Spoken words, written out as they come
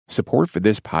Support for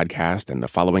this podcast and the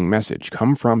following message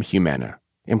come from Humana.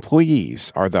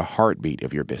 Employees are the heartbeat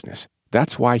of your business.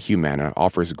 That's why Humana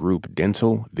offers group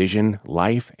dental, vision,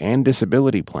 life, and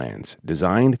disability plans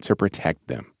designed to protect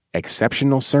them.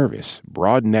 Exceptional service,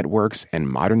 broad networks, and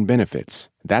modern benefits.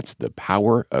 That's the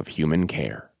power of human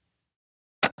care.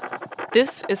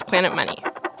 This is Planet Money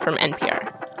from NPR.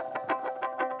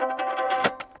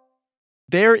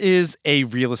 There is a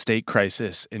real estate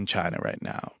crisis in China right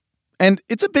now. And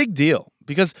it's a big deal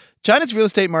because China's real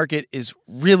estate market is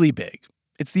really big.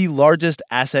 It's the largest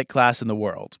asset class in the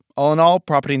world. All in all,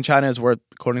 property in China is worth,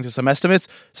 according to some estimates,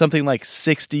 something like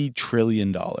 $60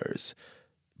 trillion.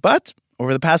 But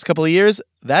over the past couple of years,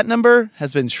 that number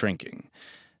has been shrinking.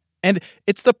 And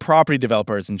it's the property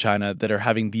developers in China that are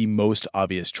having the most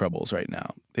obvious troubles right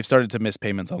now. They've started to miss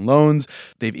payments on loans.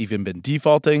 They've even been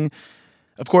defaulting.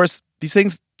 Of course, these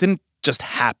things didn't just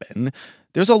happen.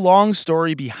 There's a long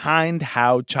story behind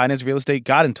how China's real estate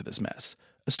got into this mess.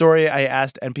 A story I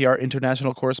asked NPR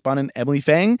international correspondent Emily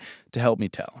Feng to help me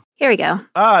tell. Here we go.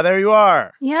 Ah, there you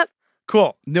are. Yep.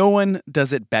 Cool. No one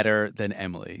does it better than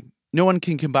Emily. No one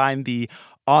can combine the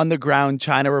on-the-ground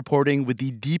China reporting with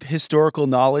the deep historical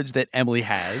knowledge that Emily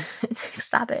has.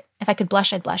 Stop it. If I could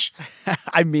blush, I'd blush.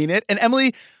 I mean it. And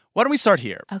Emily, why don't we start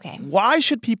here? Okay. Why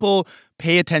should people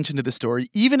pay attention to the story,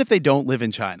 even if they don't live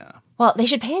in China? Well, they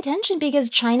should pay attention because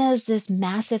China is this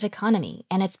massive economy,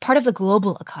 and it's part of the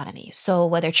global economy. So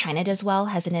whether China does well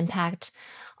has an impact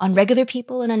on regular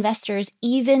people and investors,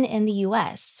 even in the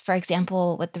U.S., for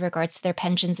example, with regards to their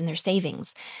pensions and their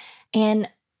savings. And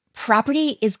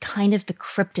property is kind of the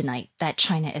kryptonite that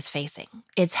China is facing.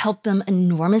 It's helped them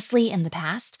enormously in the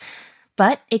past,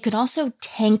 but it could also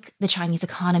tank the Chinese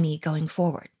economy going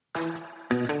forward.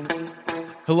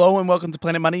 Hello and welcome to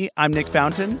Planet Money. I'm Nick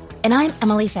Fountain. And I'm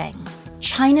Emily Feng.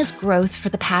 China's growth for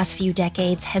the past few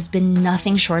decades has been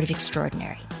nothing short of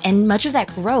extraordinary. And much of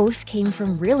that growth came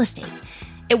from real estate.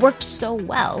 It worked so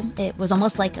well, it was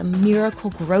almost like a miracle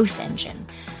growth engine.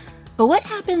 But what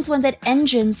happens when that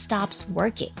engine stops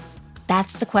working?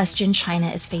 That's the question China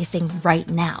is facing right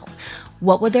now.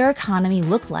 What would their economy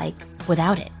look like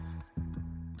without it?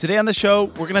 Today on the show,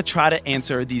 we're going to try to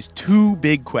answer these two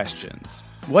big questions.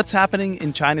 What's happening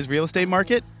in China's real estate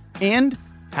market? And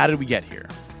how did we get here?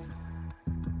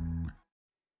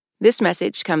 This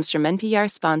message comes from NPR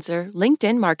sponsor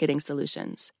LinkedIn Marketing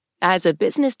Solutions. As a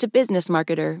business-to-business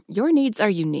marketer, your needs are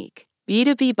unique.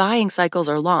 B2B buying cycles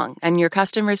are long, and your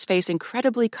customers face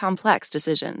incredibly complex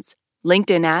decisions.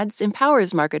 LinkedIn Ads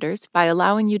empowers marketers by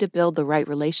allowing you to build the right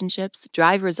relationships,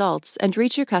 drive results, and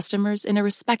reach your customers in a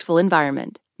respectful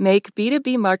environment. Make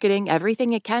B2B marketing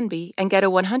everything it can be and get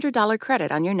a $100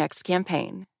 credit on your next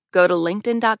campaign. Go to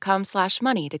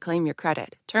linkedin.com/money to claim your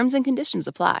credit. Terms and conditions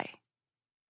apply.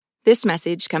 This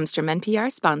message comes from NPR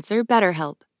sponsor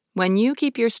BetterHelp. When you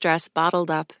keep your stress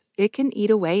bottled up, it can eat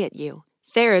away at you.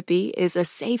 Therapy is a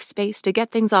safe space to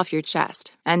get things off your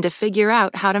chest and to figure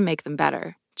out how to make them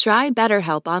better. Try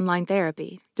BetterHelp Online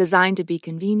Therapy, designed to be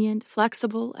convenient,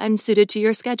 flexible, and suited to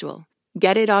your schedule.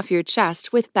 Get it off your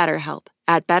chest with BetterHelp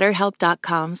at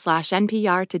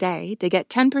betterhelp.com/NPR today to get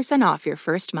 10% off your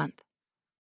first month.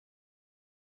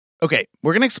 Okay,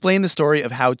 we're going to explain the story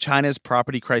of how China's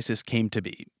property crisis came to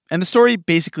be. And the story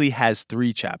basically has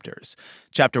 3 chapters.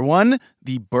 Chapter 1,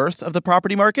 the birth of the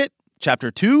property market.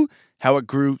 Chapter 2, how it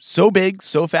grew so big,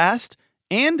 so fast.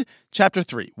 And Chapter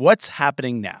 3, what's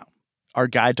happening now. Our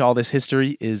guide to all this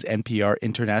history is NPR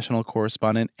international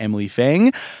correspondent Emily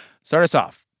Feng. Start us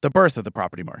off. The birth of the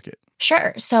property market.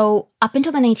 Sure. So up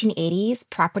until the 1980s,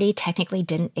 property technically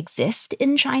didn't exist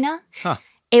in China.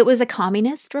 It was a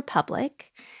communist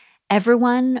republic.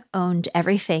 Everyone owned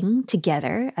everything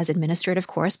together, as administered, of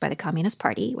course, by the Communist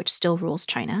Party, which still rules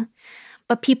China.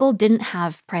 But people didn't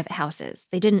have private houses.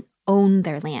 They didn't own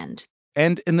their land.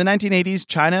 And in the 1980s,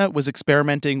 China was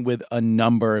experimenting with a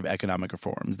number of economic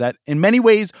reforms that, in many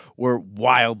ways, were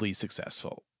wildly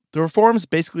successful. The reforms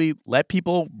basically let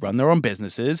people run their own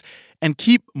businesses and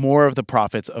keep more of the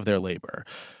profits of their labor.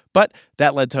 But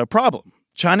that led to a problem.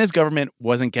 China's government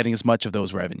wasn't getting as much of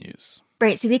those revenues.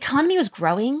 Right. So the economy was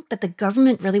growing, but the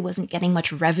government really wasn't getting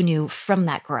much revenue from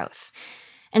that growth.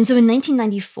 And so in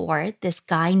 1994, this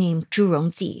guy named Zhu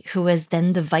Rongji, who was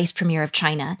then the vice premier of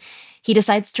China, he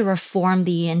decides to reform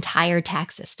the entire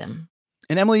tax system.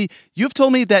 And Emily, you've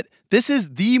told me that this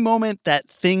is the moment that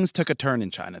things took a turn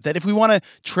in China, that if we want to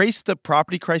trace the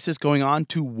property crisis going on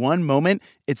to one moment,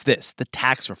 it's this, the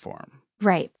tax reform.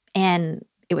 Right. And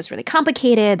it was really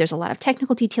complicated. There's a lot of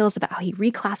technical details about how he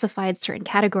reclassified certain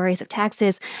categories of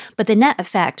taxes. But the net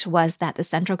effect was that the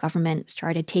central government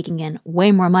started taking in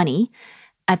way more money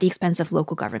at the expense of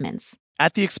local governments.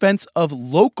 at the expense of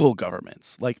local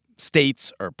governments, like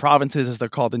states or provinces, as they're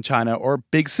called in China, or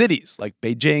big cities like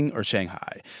Beijing or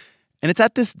Shanghai. And it's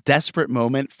at this desperate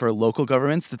moment for local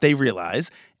governments that they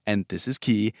realize, and this is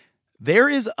key, there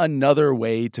is another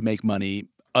way to make money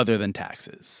other than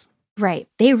taxes. Right.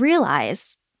 They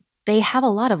realize they have a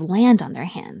lot of land on their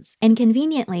hands, and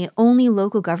conveniently, only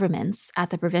local governments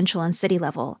at the provincial and city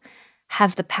level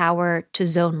have the power to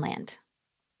zone land.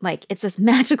 Like, it's this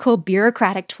magical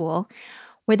bureaucratic tool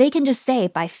where they can just say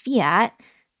by fiat,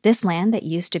 this land that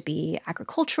used to be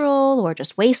agricultural or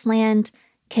just wasteland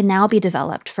can now be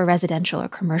developed for residential or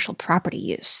commercial property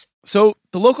use. So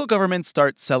the local government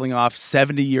starts selling off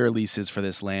 70-year leases for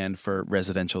this land for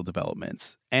residential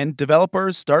developments, and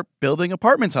developers start building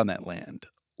apartments on that land.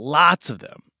 Lots of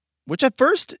them, which at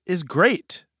first is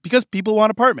great because people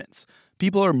want apartments.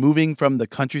 People are moving from the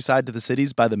countryside to the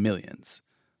cities by the millions.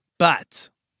 But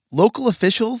local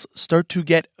officials start to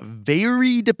get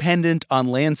very dependent on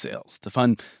land sales to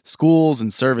fund schools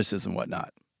and services and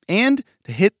whatnot, and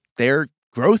to hit their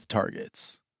growth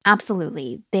targets.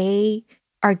 Absolutely. They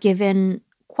are given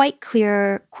quite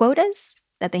clear quotas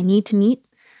that they need to meet.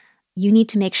 You need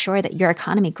to make sure that your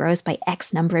economy grows by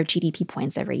X number of GDP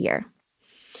points every year.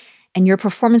 And your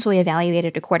performance will be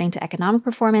evaluated according to economic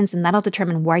performance, and that'll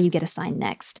determine where you get assigned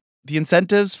next. The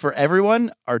incentives for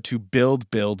everyone are to build,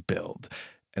 build, build.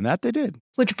 And that they did.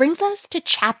 Which brings us to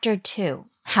Chapter 2,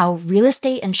 how real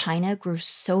estate in China grew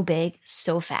so big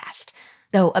so fast.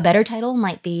 Though a better title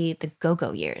might be the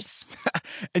go-go years.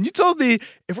 And you told me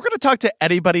if we're going to talk to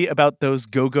anybody about those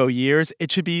go-go years,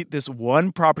 it should be this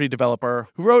one property developer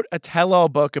who wrote a tell-all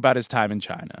book about his time in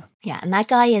China. Yeah, and that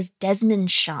guy is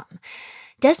Desmond Shum.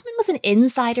 Desmond was an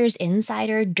insider's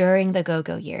insider during the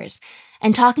go-go years.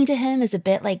 And talking to him is a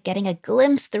bit like getting a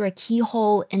glimpse through a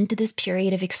keyhole into this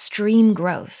period of extreme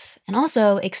growth and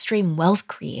also extreme wealth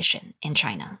creation in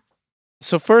China.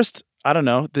 So first, I don't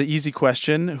know, the easy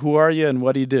question, who are you and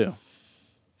what do you do?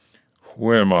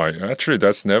 Who am I? Actually,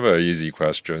 that's never an easy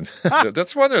question.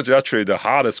 That's one of actually the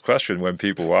hardest question when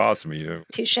people ask me.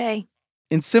 Touché.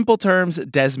 In simple terms,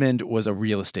 Desmond was a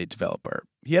real estate developer.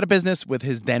 He had a business with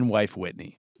his then-wife,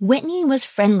 Whitney. Whitney was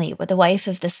friendly with the wife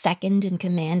of the second in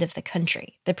command of the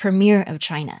country, the premier of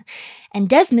China. And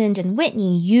Desmond and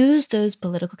Whitney used those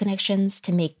political connections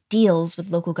to make deals with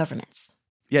local governments.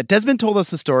 Yeah, Desmond told us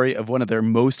the story of one of their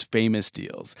most famous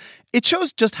deals. It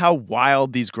shows just how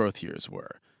wild these growth years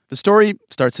were. The story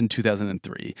starts in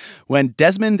 2003, when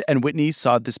Desmond and Whitney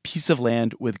saw this piece of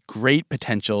land with great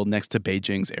potential next to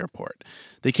Beijing's airport.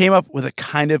 They came up with a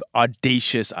kind of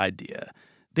audacious idea.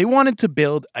 They wanted to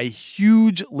build a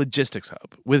huge logistics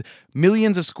hub with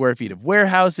millions of square feet of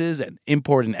warehouses and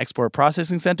import and export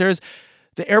processing centers.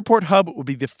 The airport hub would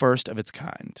be the first of its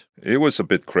kind. It was a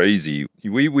bit crazy.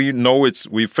 We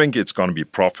think it's going to be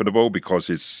profitable because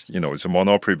it's a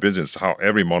monopoly business. How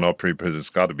every monopoly business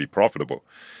got to be profitable.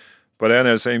 But then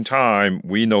at the same time,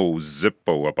 we know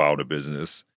zippo about the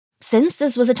business. Since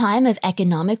this was a time of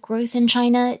economic growth in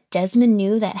China, Desmond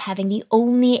knew that having the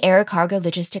only air cargo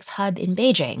logistics hub in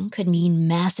Beijing could mean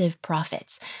massive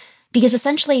profits. Because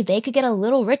essentially, they could get a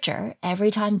little richer every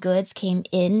time goods came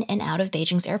in and out of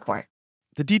Beijing's airport.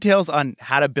 The details on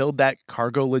how to build that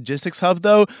cargo logistics hub,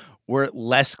 though, were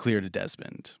less clear to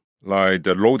Desmond. Like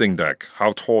the loading deck,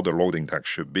 how tall the loading deck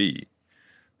should be.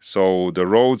 So the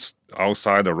roads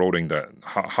outside the loading deck,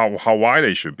 how wide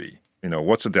they should be.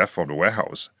 What's the depth of the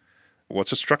warehouse?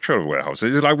 What's the structure of the warehouse?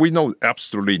 It's like we know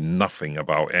absolutely nothing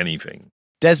about anything.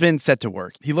 Desmond set to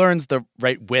work. He learns the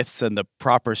right widths and the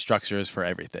proper structures for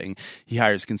everything. He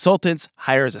hires consultants,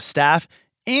 hires a staff,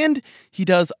 and he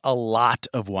does a lot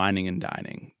of whining and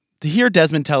dining. To hear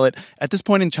Desmond tell it, at this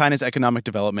point in China's economic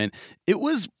development, it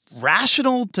was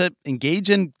rational to engage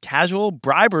in casual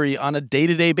bribery on a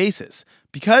day-to-day basis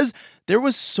because there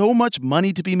was so much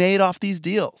money to be made off these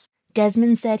deals.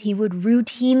 Desmond said he would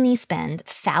routinely spend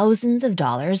thousands of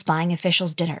dollars buying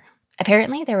officials dinner.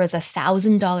 Apparently, there was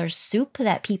 $1,000 soup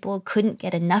that people couldn't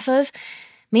get enough of,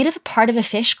 made of a part of a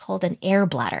fish called an air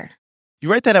bladder.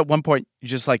 You write that at one point, you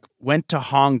just went to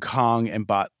Hong Kong and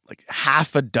bought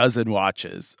half a dozen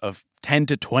watches of $10,000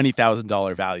 to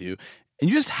 $20,000 value, and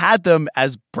you just had them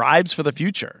as bribes for the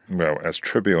future. Well, as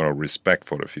tribute or respect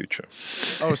for the future.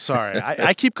 Oh, sorry.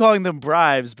 I keep calling them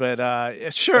bribes, but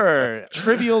sure,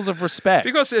 trivials of respect.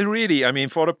 Because it really,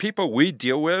 for the people we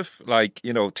deal with,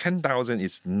 10,000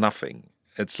 is nothing.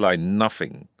 It's like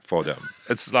nothing for them.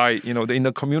 It's like, in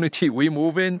the community we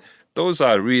move in, those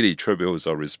are really tributes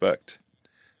of respect.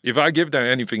 If I give them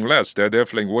anything less, they're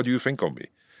definitely, what do you think of me?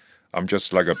 I'm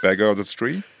just like a beggar of the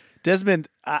street? Desmond,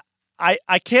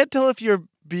 I can't tell if you're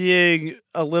being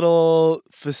a little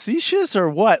facetious or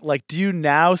what? Like, do you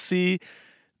now see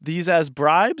these as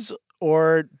bribes,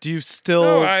 or do you still?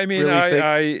 No, I mean,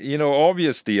 really think...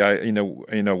 obviously,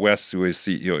 in the West, we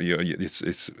see,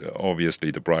 it's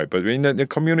obviously the bribe. But in the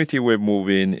community we move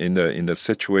in the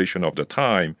situation of the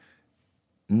time,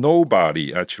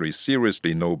 nobody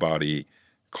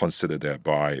considered that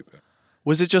bribe.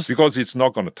 Was it just because it's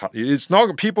not going to? It's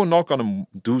not people not going to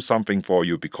do something for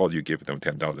you because you give them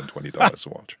 $10,000, $20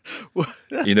 watch.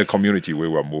 In the community we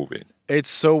were moving.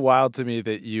 It's so wild to me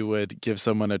that you would give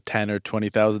someone a $10,000 or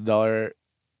 $20,000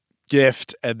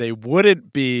 gift and they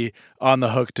wouldn't be on the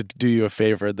hook to do you a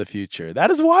favor in the future. That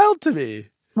is wild to me.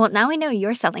 Well, now we know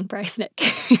your selling price, Nick.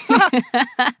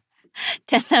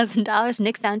 $10,000.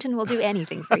 Nick Fountain will do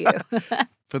anything for you.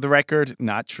 For the record,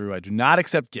 not true. I do not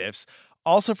accept gifts.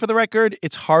 Also, for the record,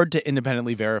 it's hard to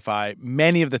independently verify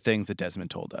many of the things that Desmond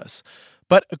told us.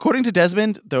 But according to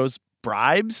Desmond, those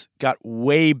bribes got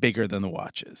way bigger than the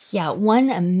watches. Yeah, one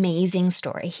amazing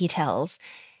story he tells.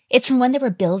 It's from when they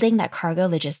were building that cargo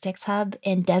logistics hub,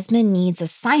 and Desmond needs a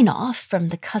sign-off from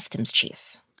the customs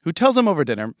chief. Who tells him over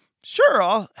dinner, sure,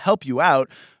 I'll help you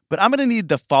out, but I'm going to need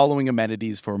the following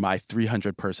amenities for my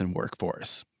 300-person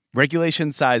workforce.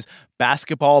 Regulation-size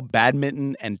basketball,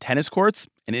 badminton, and tennis courts,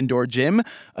 an indoor gym,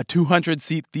 a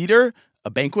 200-seat theater, a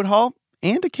banquet hall,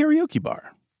 and a karaoke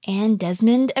bar. And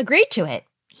Desmond agreed to it.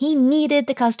 He needed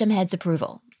the custom head's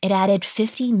approval. It added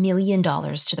 $50 million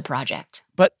to the project.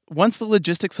 But once the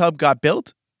logistics hub got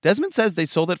built, Desmond says they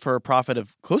sold it for a profit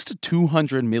of close to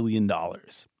 $200 million.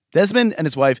 Desmond and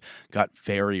his wife got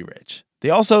very rich. They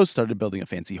also started building a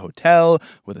fancy hotel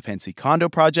with a fancy condo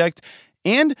project,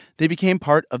 and they became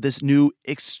part of this new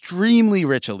extremely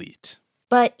rich elite.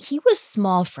 But he was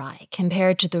small fry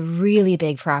compared to the really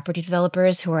big property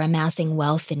developers who were amassing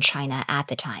wealth in China at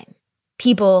the time.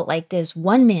 People like this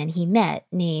one man he met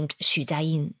named Xu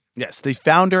Jiaying. Yes, the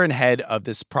founder and head of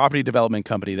this property development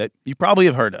company that you probably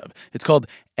have heard of. It's called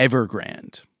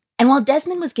Evergrande. And while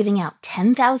Desmond was giving out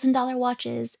 $10,000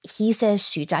 watches, he says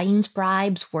Xu Jiaying's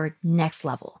bribes were next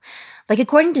level. Like,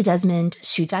 according to Desmond,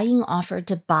 Xu Jiaying offered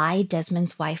to buy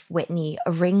Desmond's wife, Whitney,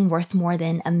 a ring worth more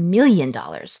than $1 million,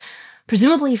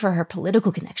 presumably for her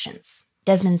political connections.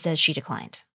 Desmond says she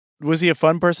declined. Was he a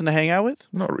fun person to hang out with?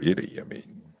 Not really. I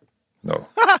mean, no.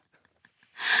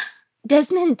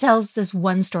 Desmond tells this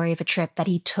one story of a trip that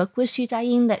he took with Xu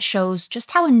Jiaying that shows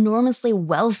just how enormously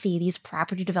wealthy these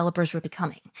property developers were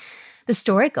becoming. The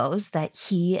story goes that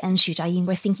he and Xu Jiaying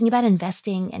were thinking about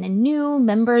investing in a new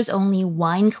members-only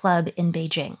wine club in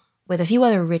Beijing with a few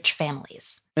other rich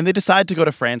families. And they decide to go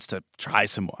to France to try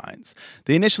some wines.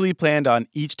 They initially planned on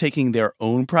each taking their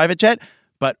own private jet,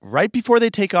 but right before they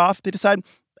take off, they decide,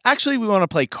 actually, we want to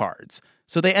play cards.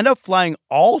 So they end up flying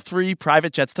all 3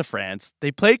 private jets to France.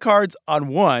 They play cards on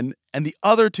one, and the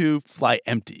other 2 fly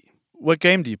empty. What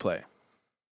game do you play?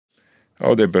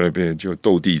 Oh, they better be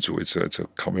斗地主. It's a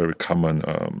very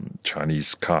common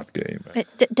Chinese card game. But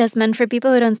Desmond, for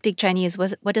people who don't speak Chinese,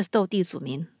 what does 斗地主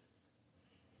mean?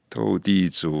 斗地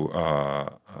主,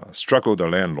 struggle the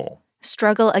landlord.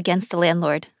 Struggle against the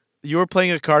landlord. You were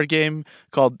playing a card game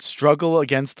called Struggle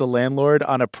Against the Landlord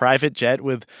on a private jet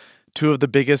with 2 of the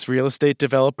biggest real estate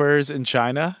developers in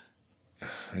China?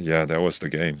 Yeah, that was the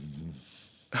game.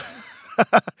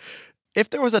 If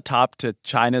there was a top to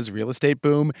China's real estate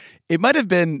boom, it might have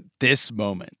been this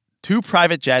moment. 2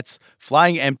 private jets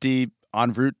flying empty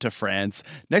en route to France,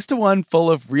 next to one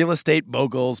full of real estate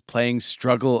moguls playing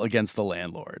Struggle Against the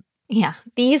Landlord. Yeah,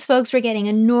 these folks were getting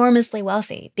enormously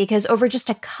wealthy because over just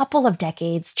a couple of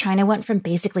decades, China went from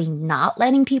basically not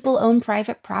letting people own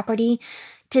private property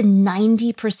to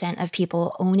 90% of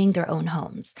people owning their own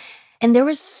homes. And there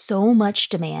was so much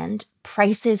demand,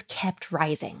 prices kept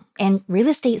rising, and real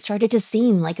estate started to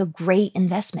seem like a great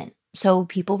investment. So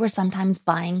people were sometimes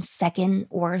buying second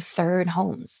or third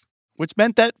homes. Which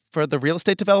meant that for the real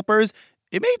estate developers,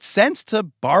 it made sense to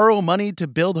borrow money to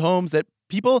build homes that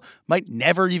people might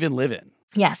never even live in.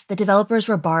 Yes, the developers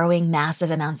were borrowing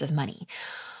massive amounts of money.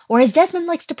 Or as Desmond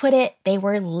likes to put it, they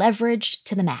were leveraged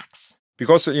to the max.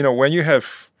 Because, when you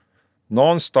have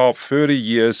non-stop 30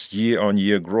 years,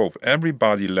 year-on-year growth,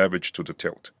 everybody leveraged to the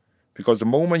tilt. Because the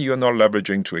moment you're not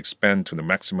leveraging to expand to the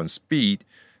maximum speed,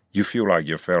 you feel like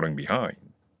you're falling behind.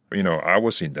 I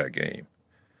was in that game.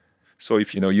 So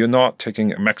if, you're not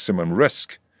taking a maximum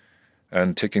risk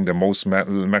and taking the most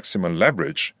maximum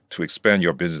leverage to expand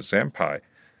your business empire,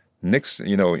 next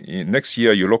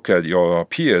year you look at your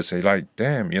peers and you're like,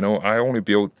 damn, I only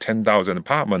built 10,000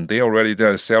 apartments.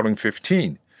 They're selling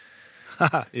 15.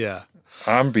 Yeah.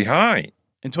 I'm behind.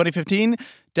 In 2015,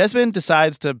 Desmond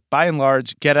decides to, by and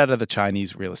large, get out of the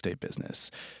Chinese real estate business.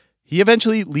 He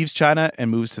eventually leaves China and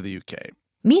moves to the UK.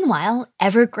 Meanwhile,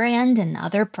 Evergrande and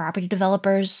other property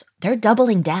developers, they're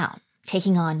doubling down,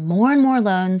 taking on more and more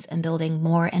loans and building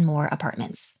more and more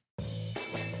apartments.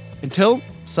 Until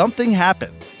something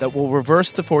happens that will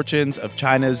reverse the fortunes of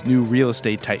China's new real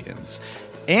estate titans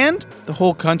and the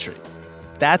whole country.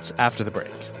 That's after the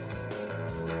break.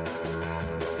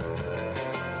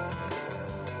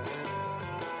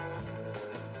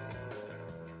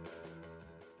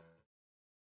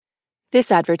 This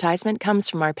advertisement comes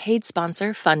from our paid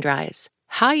sponsor, Fundrise.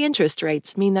 High interest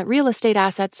rates mean that real estate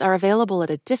assets are available at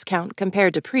a discount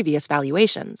compared to previous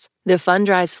valuations. The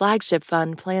Fundrise flagship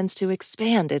fund plans to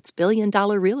expand its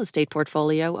billion-dollar real estate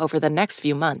portfolio over the next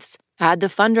few months. Add the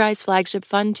Fundrise flagship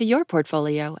fund to your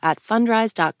portfolio at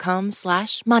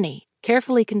fundrise.com/money.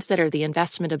 Carefully consider the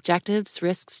investment objectives,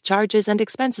 risks, charges, and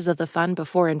expenses of the fund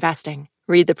before investing.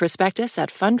 Read the prospectus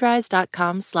at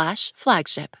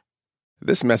fundrise.com/flagship.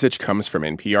 This message comes from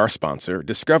NPR sponsor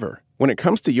Discover. When it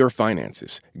comes to your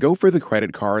finances, go for the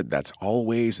credit card that's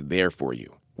always there for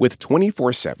you. With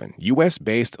 24/7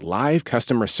 U.S.-based live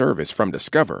customer service from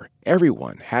Discover,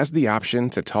 everyone has the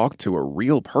option to talk to a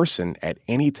real person at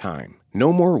any time.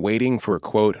 No more waiting for,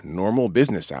 quote, normal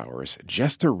business hours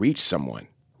just to reach someone.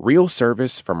 Real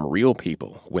service from real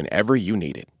people whenever you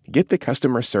need it. Get the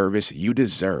customer service you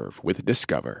deserve with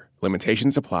Discover.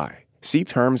 Limitations apply. See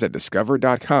terms at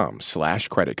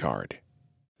discover.com/creditcard.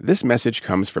 This message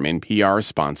comes from NPR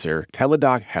sponsor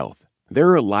Teladoc Health.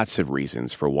 There are lots of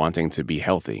reasons for wanting to be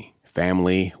healthy.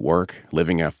 Family, work,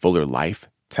 living a fuller life.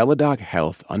 Teladoc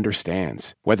Health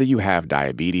understands. Whether you have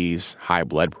diabetes, high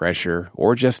blood pressure,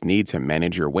 or just need to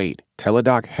manage your weight,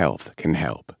 Teladoc Health can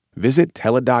help. Visit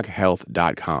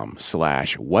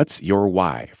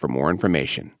teladochealth.com/what'syourwhy for more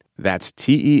information. That's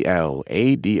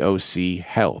TELADOC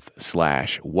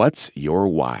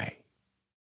health/what'syourwhy.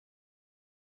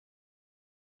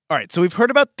 All right, so we've heard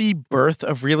about the birth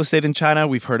of real estate in China.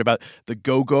 We've heard about the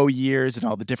go-go years and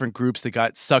all the different groups that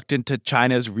got sucked into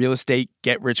China's real estate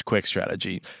get-rich-quick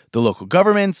strategy. The local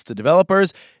governments, the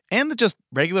developers, and the just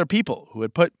regular people who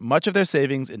had put much of their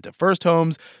savings into first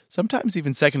homes, sometimes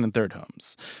even second and third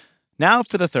homes. Now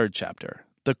for the third chapter,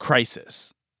 the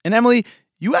crisis. And Emily,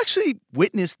 you actually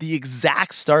witnessed the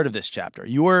exact start of this chapter.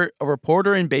 You were a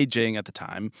reporter in Beijing at the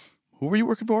time. Who were you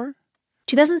working for?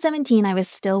 2017, I was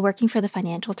still working for the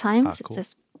Financial Times. Cool. It's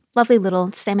this lovely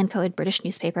little salmon-colored British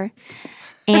newspaper.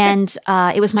 And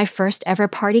it was my first ever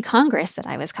party congress that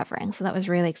I was covering. So that was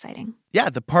really exciting.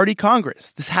 Yeah, the Party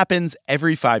Congress. This happens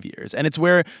every 5 years. And it's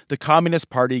where the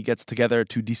Communist Party gets together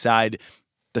to decide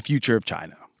the future of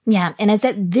China. Yeah, and it's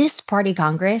at this party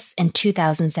congress in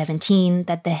 2017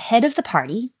 that the head of the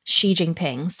party, Xi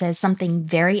Jinping, says something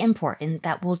very important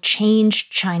that will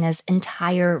change China's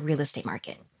entire real estate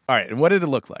market. All right, and what did it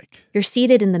look like? You're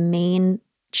seated in the main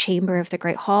chamber of the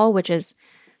Great Hall, it's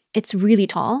really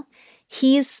tall.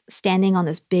 He's standing on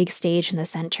this big stage in the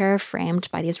center, framed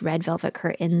by these red velvet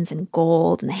curtains and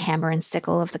gold and the hammer and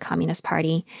sickle of the Communist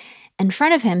Party. In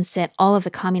front of him sit all of the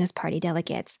Communist Party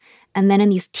delegates. And then in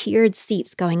these tiered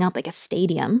seats going up like a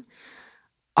stadium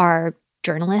are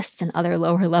journalists and other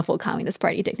lower-level Communist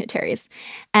Party dignitaries.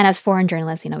 And as foreign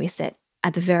journalists, we sit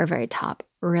at the very, very top,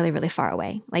 really, really far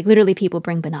away. Like literally people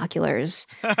bring binoculars.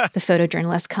 The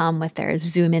photojournalists come with their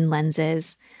zoom-in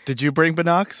lenses. Did you bring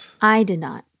binocs? I did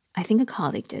not. I think a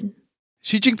colleague did.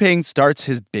 Xi Jinping starts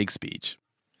his big speech.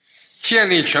 建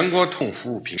立全国统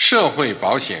服务平社会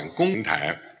保险公平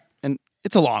台. And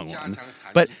it's a long one.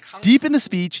 But deep in the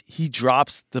speech, he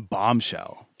drops the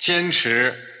bombshell. 坚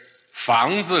持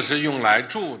房子是用来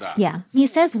住的. Yeah, he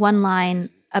says one line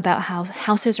about how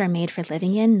houses are made for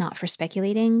living in, not for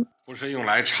speculating. 不是用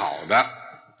来炒的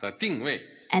定位.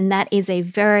 And that is a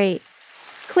very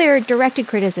clear, directed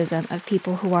criticism of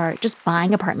people who are just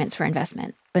buying apartments for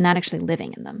investment, but not actually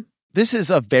living in them. This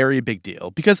is a very big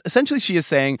deal because essentially she is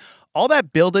saying all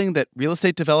that building that real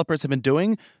estate developers have been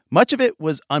doing, much of it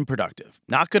was unproductive.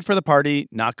 Not good for the party,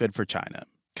 not good for China.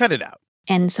 Cut it out.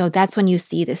 And so that's when you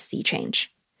see this sea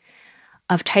change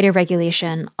of tighter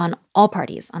regulation on all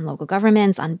parties, on local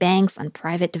governments, on banks, on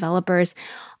private developers,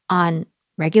 on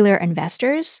regular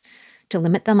investors to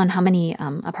limit them on how many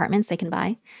apartments they can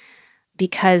buy.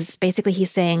 Because basically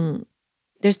he's saying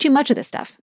there's too much of this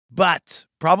stuff. But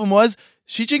problem was,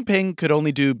 Xi Jinping could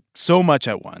only do so much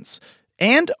at once.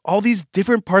 And all these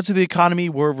different parts of the economy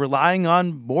were relying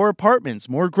on more apartments,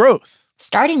 more growth.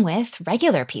 Starting with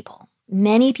regular people.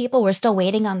 many people were still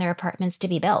waiting on their apartments to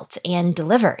be built and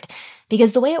delivered.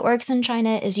 Because the way it works in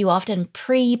China is you often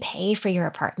prepay for your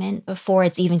apartment before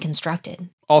it's even constructed.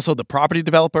 Also, the property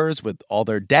developers, with all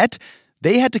their debt,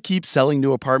 they had to keep selling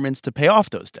new apartments to pay off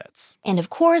those debts. And of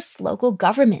course, local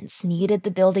governments needed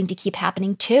the building to keep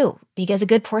happening too, because a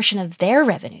good portion of their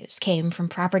revenues came from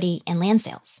property and land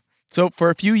sales. So for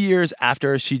a few years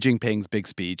after Xi Jinping's big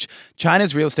speech,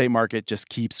 China's real estate market just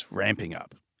keeps ramping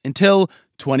up. Until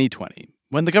 2020,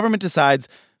 when the government decides,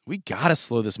 we gotta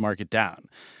slow this market down.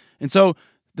 And so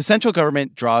the central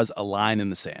government draws a line in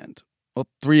the sand. Well,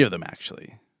 3 of them,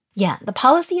 actually. Yeah, the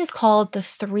policy is called the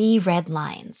 3 red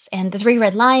lines. And the 3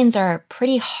 red lines are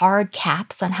pretty hard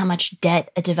caps on how much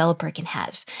debt a developer can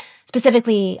have,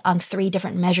 specifically on 3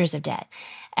 different measures of debt.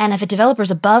 And if a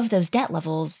developer's above those debt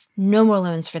levels, no more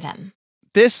loans for them.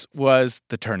 This was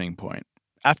the turning point.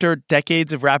 After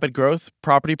decades of rapid growth,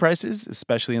 property prices,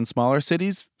 especially in smaller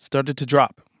cities, started to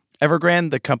drop.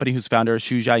 Evergrande, the company whose founder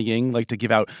Xu Jiaying liked to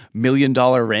give out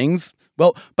million-dollar rings,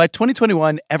 well, by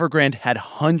 2021, Evergrande had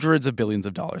hundreds of billions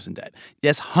of dollars in debt.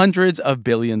 Yes, hundreds of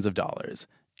billions of dollars.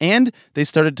 And they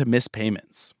started to miss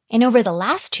payments. And over the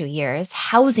last 2 years,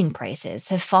 housing prices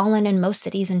have fallen in most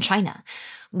cities in China,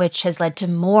 which has led to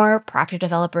more property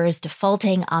developers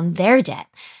defaulting on their debt.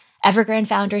 Evergrande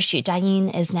founder Xu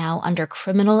Jiaying is now under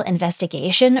criminal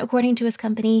investigation, according to his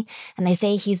company, and they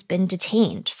say he's been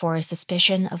detained for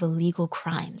suspicion of illegal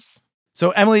crimes.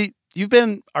 So, Emily, you've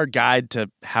been our guide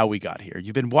to how we got here.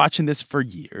 You've been watching this for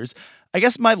years. I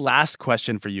guess my last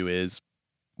question for you is,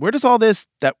 where does all this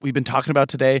that we've been talking about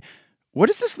today, where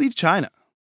does this leave China?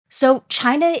 So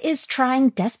China is trying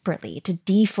desperately to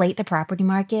deflate the property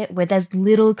market with as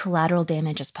little collateral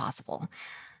damage as possible.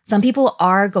 Some people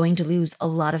are going to lose a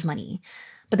lot of money.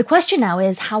 But the question now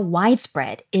is, how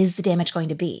widespread is the damage going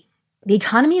to be? The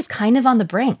economy is kind of on the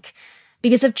brink.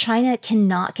 Because if China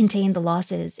cannot contain the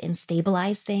losses and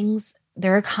stabilize things,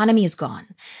 their economy is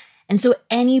gone. And so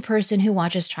any person who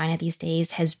watches China these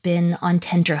days has been on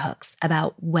tenterhooks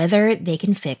about whether they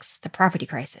can fix the property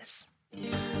crisis.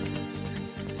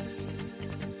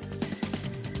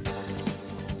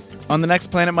 On the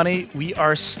next Planet Money, we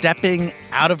are stepping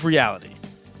out of reality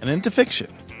and into fiction.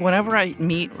 Whenever I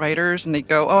meet writers and they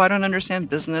go, I don't understand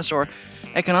business or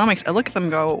economics, I look at them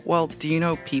and go, well, do you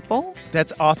know people?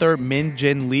 That's author Min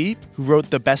Jin Lee, who wrote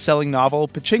the best-selling novel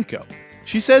Pachinko.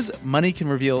 She says money can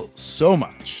reveal so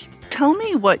much. Tell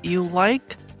me what you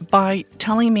like by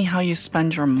telling me how you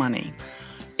spend your money.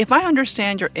 If I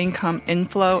understand your income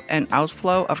inflow and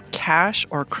outflow of cash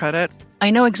or credit, I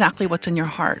know exactly what's in your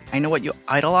heart. I know what you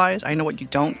idolize. I know what you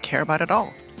don't care about at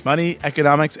all. Money,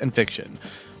 economics, and fiction.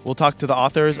 We'll talk to the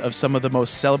authors of some of the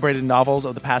most celebrated novels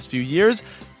of the past few years.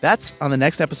 That's on the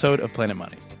next episode of Planet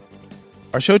Money.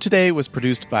 Our show today was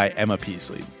produced by Emma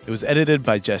Peasley. It was edited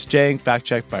by Jess Jang,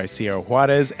 fact-checked by Sierra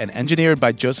Juarez, and engineered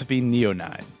by Josephine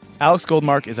Neo9. Alex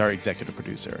Goldmark is our executive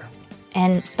producer.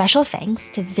 And special thanks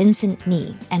to Vincent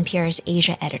Nee, NPR's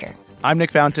Asia editor. I'm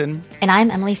Nick Fountain. And I'm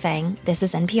Emily Feng. This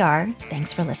is NPR.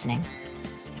 Thanks for listening.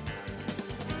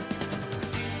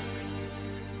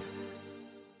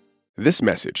 This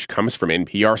message comes from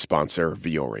NPR sponsor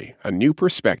Vuori, a new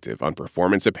perspective on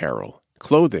performance apparel.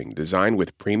 Clothing designed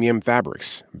with premium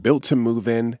fabrics, built to move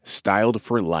in, styled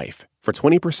for life. For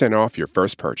 20% off your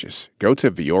first purchase, go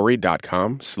to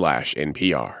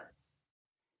vuori.com/NPR.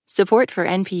 Support for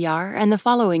NPR and the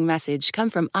following message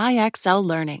come from IXL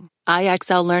Learning.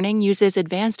 IXL Learning uses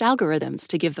advanced algorithms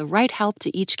to give the right help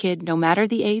to each kid no matter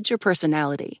the age or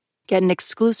personality. Get an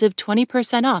exclusive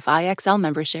 20% off IXL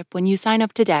membership when you sign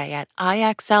up today at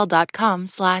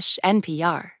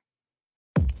IXL.com/NPR.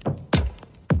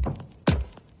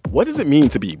 What does it mean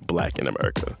to be Black in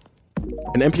America?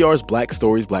 In NPR's Black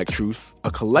Stories, Black Truths,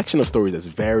 a collection of stories as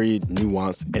varied,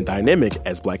 nuanced, and dynamic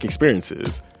as Black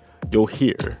experiences, you'll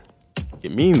hear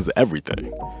it means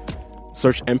everything.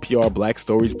 Search NPR Black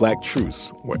Stories, Black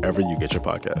Truths wherever you get your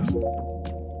podcasts.